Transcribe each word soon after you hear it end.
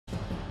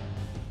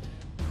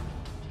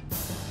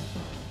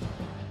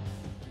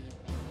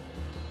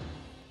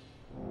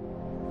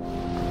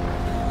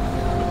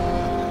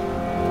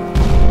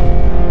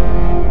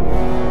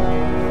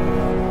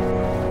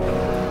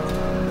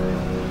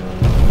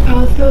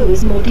foe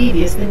is more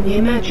devious than we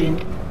imagined.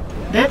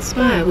 That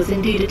spire was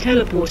indeed a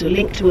teleporter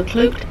linked to a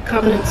cloaked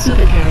Covenant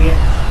supercarrier,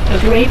 a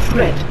grave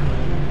threat.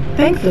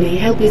 Thankfully,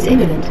 help is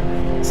imminent.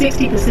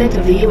 60%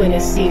 of the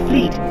UNSC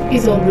fleet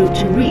is en route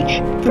to Reach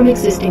from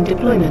existing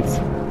deployments.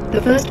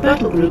 The first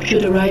battle group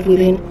should arrive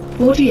within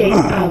 48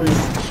 hours.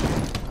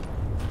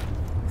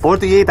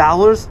 48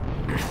 hours?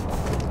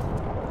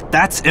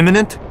 That's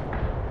imminent?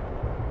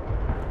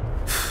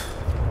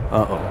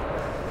 Uh-oh.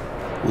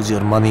 Who's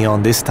your money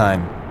on this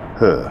time?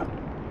 Her.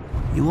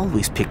 You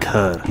always pick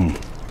her.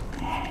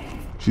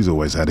 She's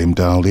always had him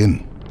dialed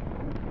in.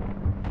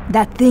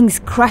 That thing's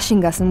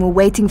crushing us and we're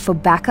waiting for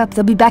backup.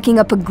 They'll be backing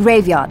up a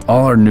graveyard.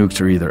 All our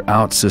nukes are either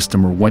out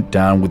system or went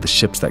down with the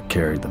ships that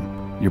carried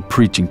them. You're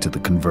preaching to the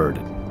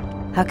converted.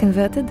 How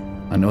converted?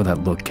 I know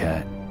that look,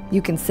 Cat.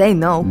 You can say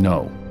no.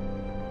 No.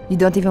 You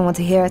don't even want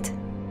to hear it?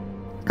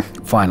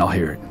 Fine, I'll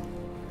hear it.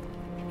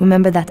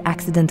 Remember that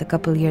accident a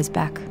couple years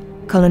back?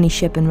 Colony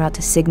ship en route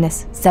to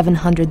Cygnus,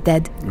 700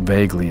 dead.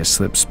 Vaguely a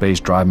slip space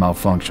drive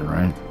malfunction,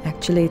 right?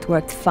 Actually, it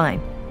worked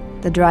fine.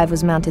 The drive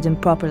was mounted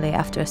improperly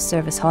after a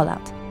service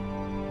haul-out.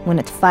 When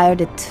it fired,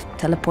 it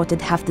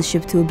teleported half the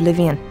ship to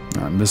oblivion.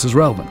 This is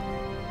relevant.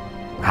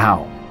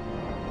 How?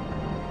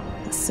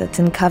 A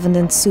certain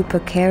Covenant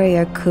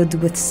supercarrier could,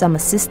 with some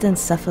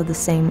assistance, suffer the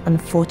same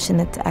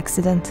unfortunate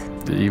accident.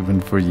 Even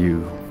for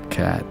you,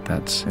 Cat,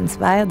 that's...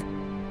 Inspired?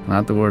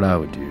 Not the word I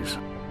would use.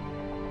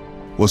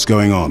 What's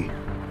going on?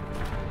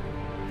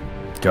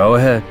 Go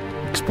ahead.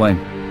 Explain.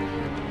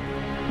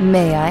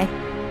 May I?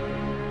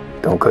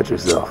 Don't cut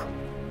yourself.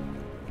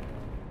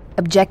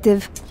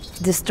 Objective: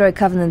 destroy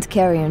Covenant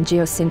carrier in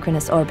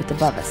geosynchronous orbit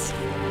above us.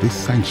 This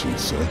sanctioned,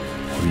 sir.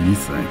 What do you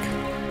think?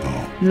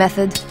 Oh.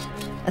 Method: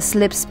 a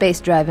slip space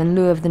drive in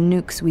lieu of the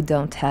nukes we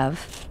don't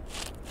have.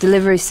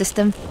 Delivery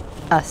system: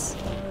 us.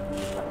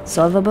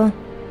 Solvable?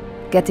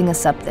 Getting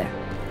us up there.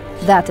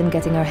 That and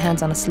getting our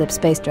hands on a slip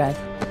space drive.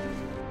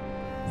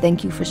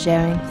 Thank you for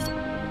sharing.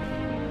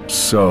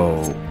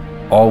 So,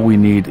 all we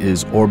need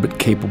is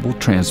orbit-capable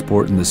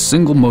transport and the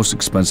single most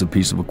expensive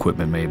piece of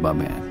equipment made by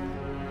man.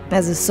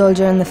 As a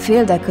soldier in the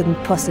field, I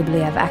couldn't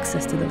possibly have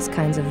access to those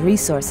kinds of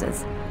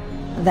resources.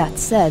 That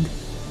said,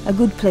 a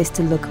good place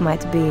to look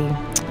might be,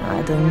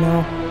 I don't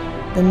know,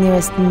 the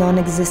nearest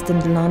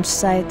non-existent launch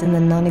site in the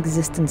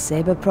non-existent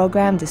Saber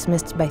program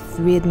dismissed by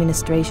 3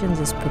 administrations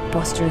as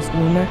preposterous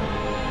rumor,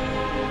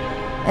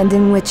 and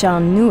in which our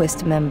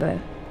newest member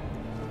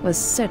was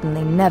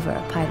certainly never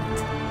a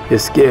pilot.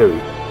 It's scary.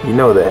 You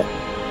know that.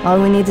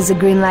 All we need is a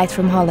green light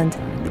from Holland.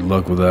 Good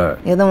luck with that.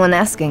 You're the one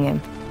asking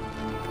him.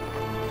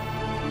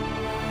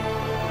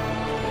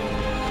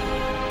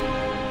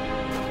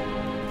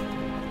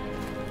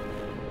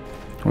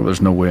 Well,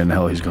 there's no way in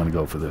hell he's gonna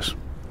go for this.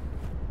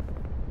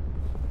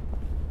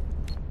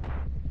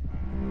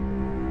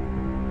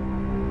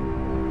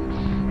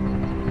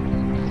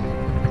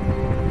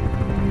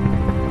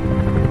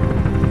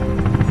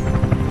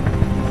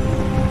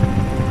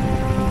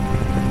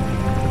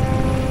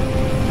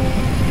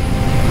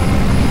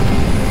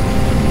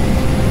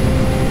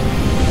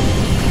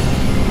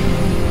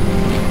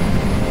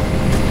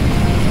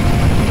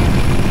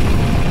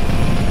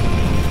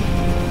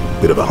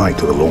 Bit of a hike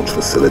to the launch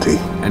facility.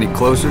 Any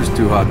closer is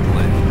too hot to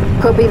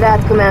land. Copy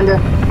that, Commander.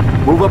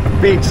 Move up the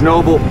beach,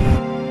 Noble.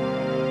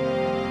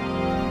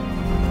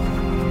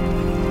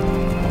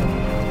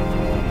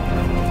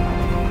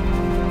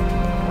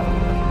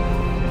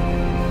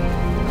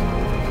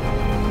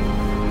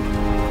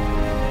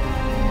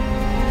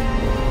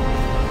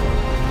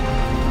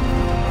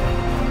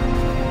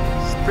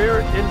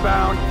 Spirit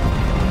inbound.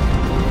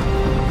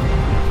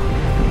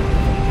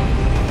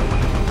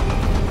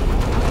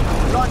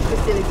 Launch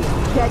facility,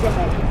 dead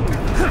ahead.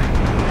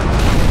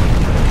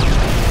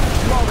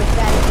 More with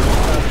that.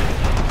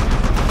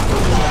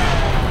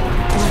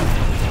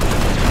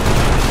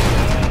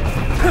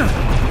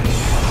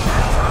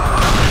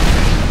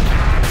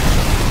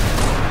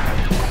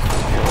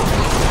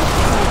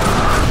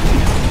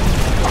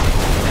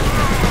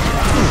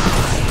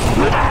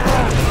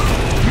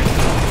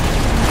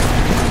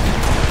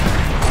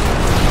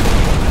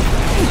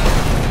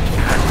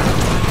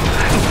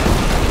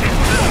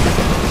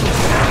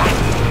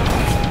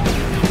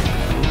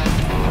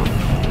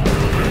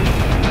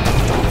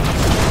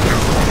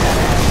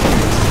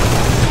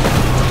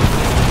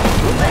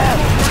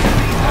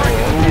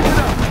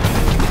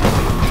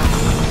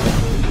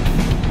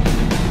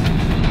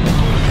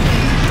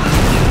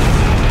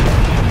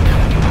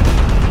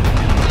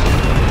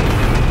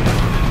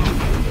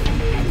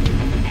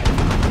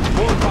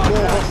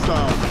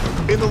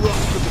 In the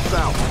rocks to the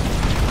south.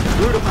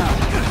 Root them out.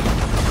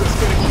 Let's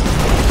get it.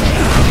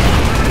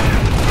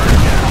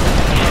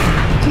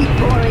 Keep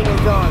pouring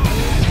and going.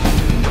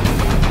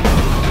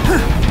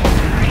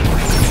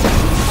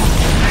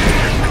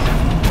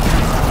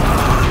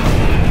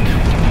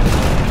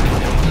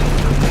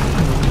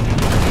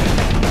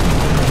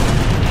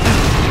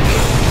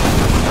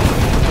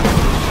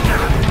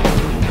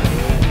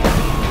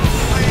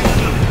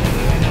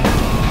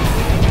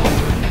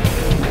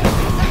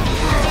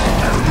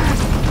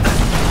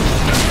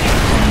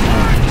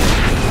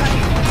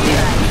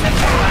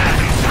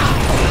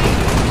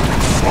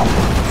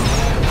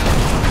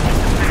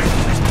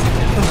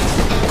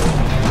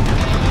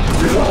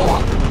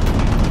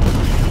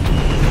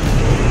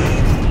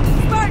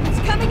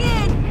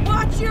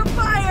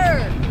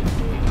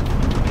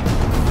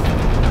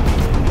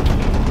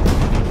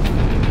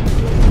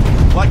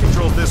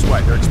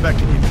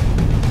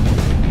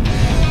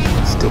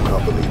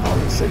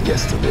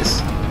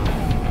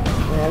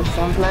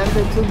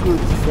 Too good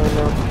to say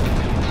no.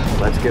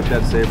 Let's get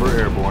that Saber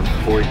airborne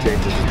before he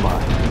changes his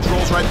mind.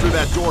 Controls right through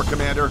that door,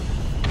 Commander.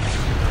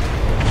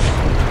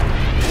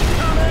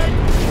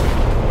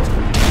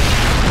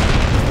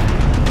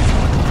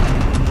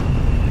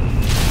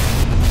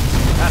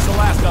 That's the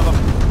last of them.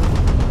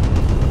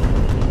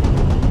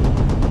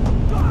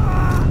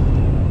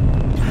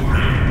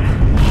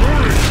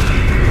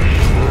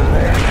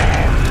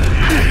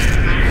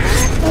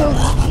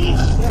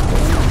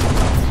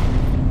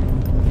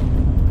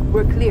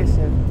 We're clear,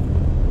 sir.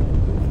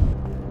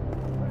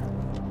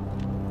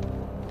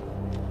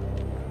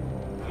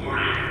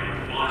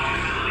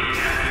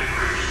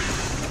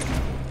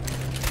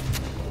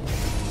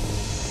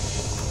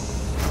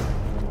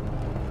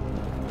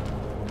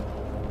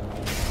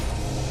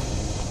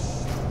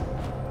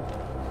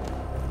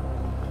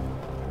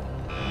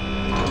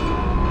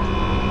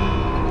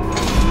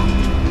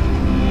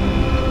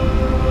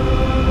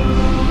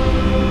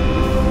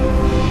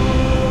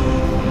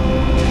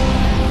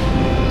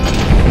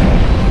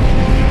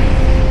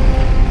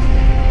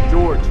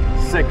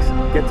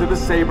 Get to the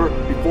Saber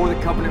before the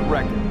Covenant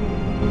wreck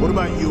it. What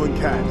about you and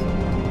Cat?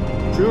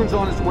 June's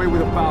on his way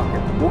with a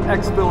Falcon. We'll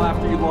exfil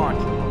after you launch.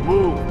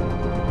 Move.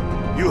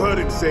 You heard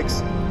it,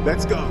 6.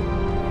 Let's go.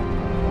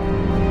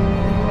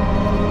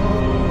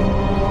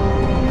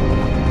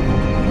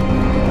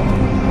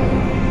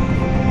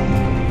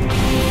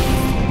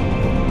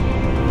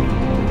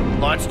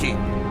 Launch team,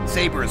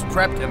 Saber is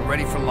prepped and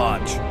ready for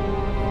launch.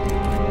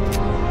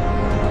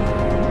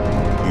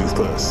 You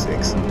first,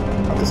 6.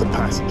 I'm just a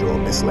passenger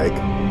on this leg.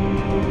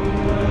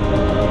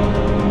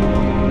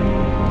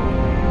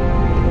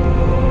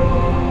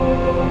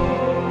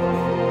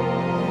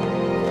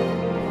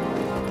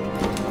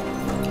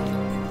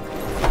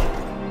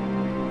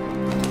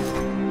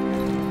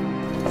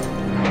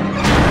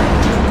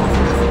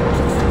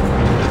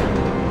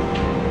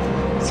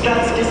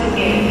 Struts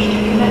disengaged.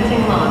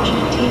 Commencing launch in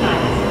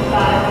T-minus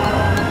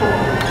 5, 4,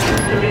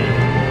 3,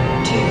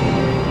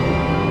 2.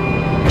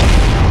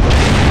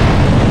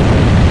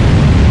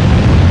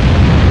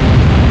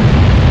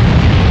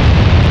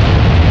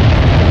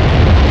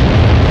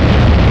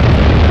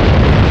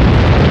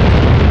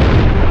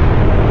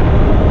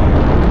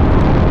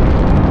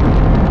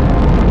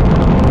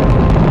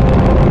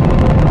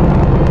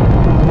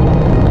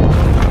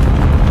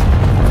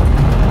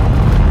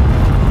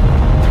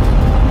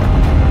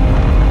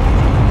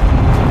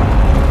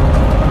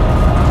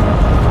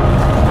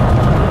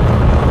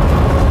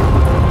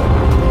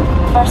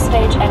 First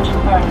stage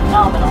engine burn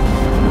nominal.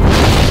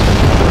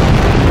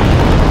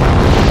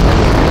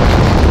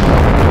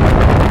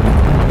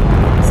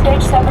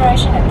 Stage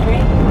separation in 3,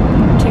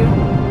 2,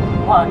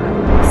 1.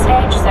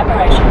 Stage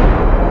separation.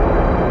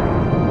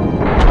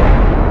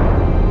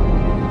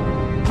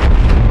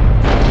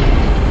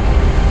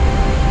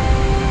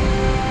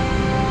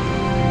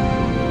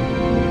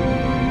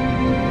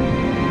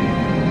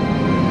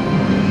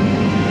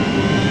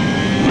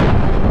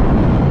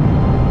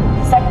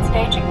 Second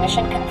stage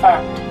ignition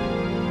confirmed.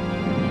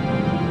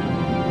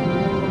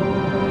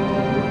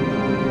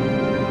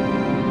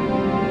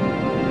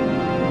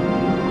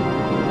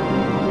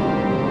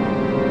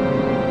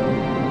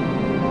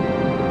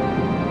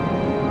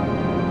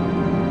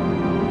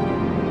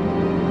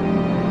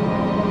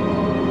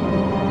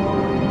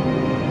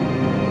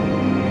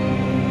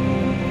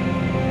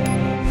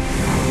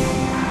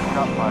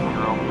 Got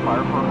 5-0.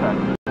 Fire for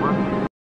effect.